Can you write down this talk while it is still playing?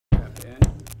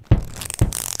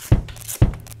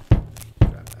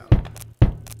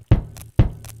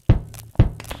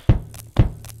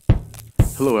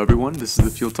Hello everyone, this is the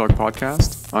Fueltalk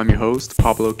podcast. I'm your host,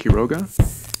 Pablo Quiroga.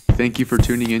 Thank you for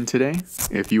tuning in today.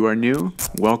 If you are new,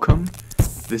 welcome.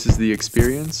 This is the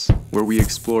experience where we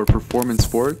explore performance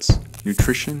sports,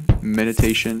 nutrition,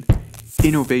 meditation,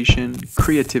 innovation,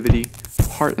 creativity,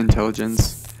 heart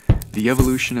intelligence, the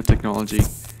evolution of technology,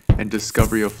 and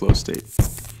discovery of flow state.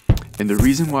 And the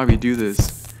reason why we do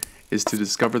this is to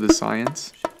discover the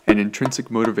science and intrinsic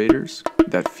motivators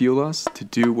that fuel us to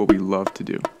do what we love to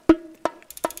do.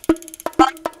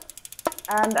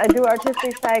 And I do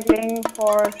artistic cycling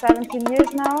for 17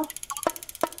 years now.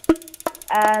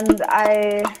 And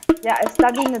I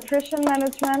study nutrition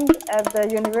management at the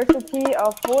University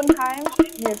of Hohenheim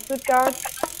near Stuttgart.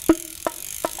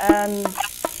 And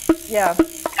yeah,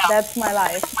 that's my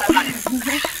life.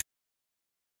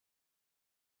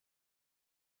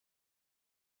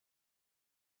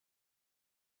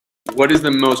 What is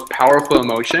the most powerful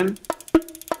emotion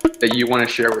that you want to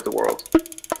share with the world?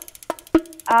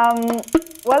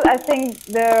 Well, I think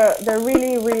the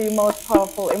really most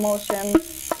powerful emotion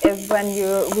is when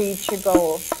you reach a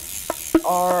goal,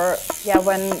 or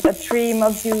when a dream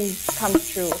of you comes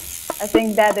true. I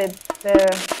think that is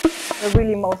the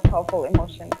really most powerful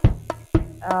emotion.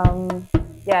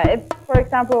 It's, for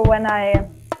example, when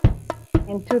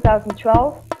in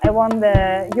 2012 I won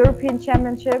the European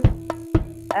Championship,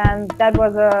 and that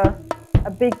was a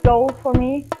big goal for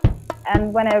me.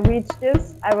 And when I reached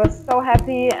this, I was so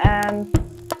happy, and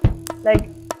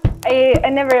I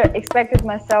never expected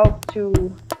myself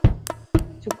to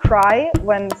cry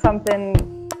when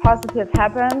something positive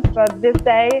happened. But this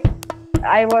day,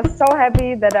 I was so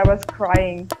happy that I was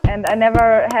crying, and I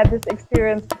never had this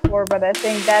experience before. But I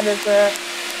think that is a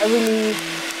really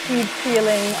deep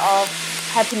feeling of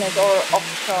happiness or of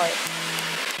joy.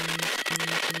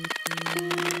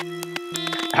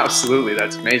 Absolutely,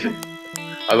 that's amazing.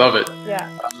 I love it. Yeah.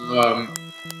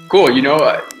 Cool.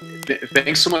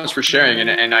 Thanks so much for sharing,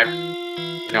 and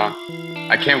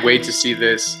I can't wait to see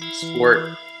this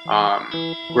sport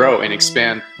grow and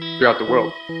expand throughout the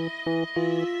world.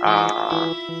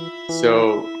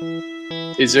 So,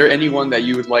 is there anyone that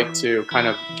you would like to kind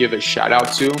of give a shout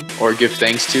out to or give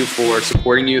thanks to for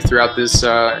supporting you throughout this,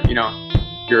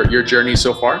 your journey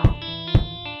so far?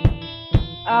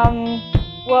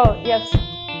 Well, yes.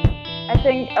 I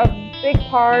think a big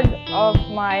part of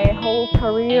my whole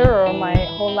career or my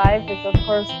whole life is, of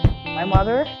course, my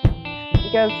mother,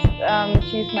 because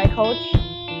she's my coach.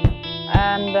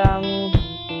 And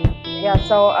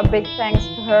so a big thanks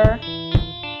to her.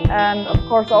 And of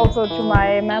course also to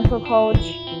my mental coach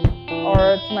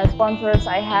or to my sponsors.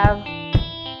 I have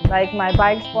like my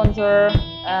bike sponsor,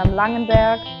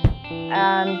 Langenberg,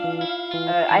 and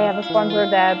I have a sponsor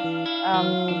that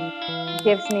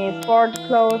gives me sport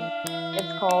clothes.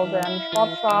 It's called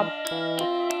Sportshop,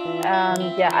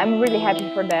 and I'm really happy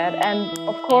for that. And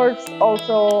of course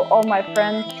also all my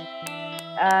friends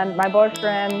and my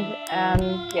boyfriend,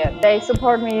 and they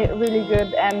support me really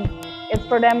good. And it's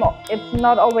for them, it's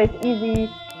not always easy,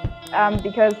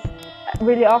 because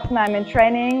really often I'm in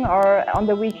training, or on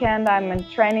the weekend I'm in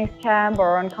training camp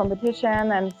or on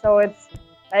competition, and so it's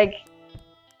like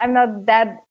I'm not that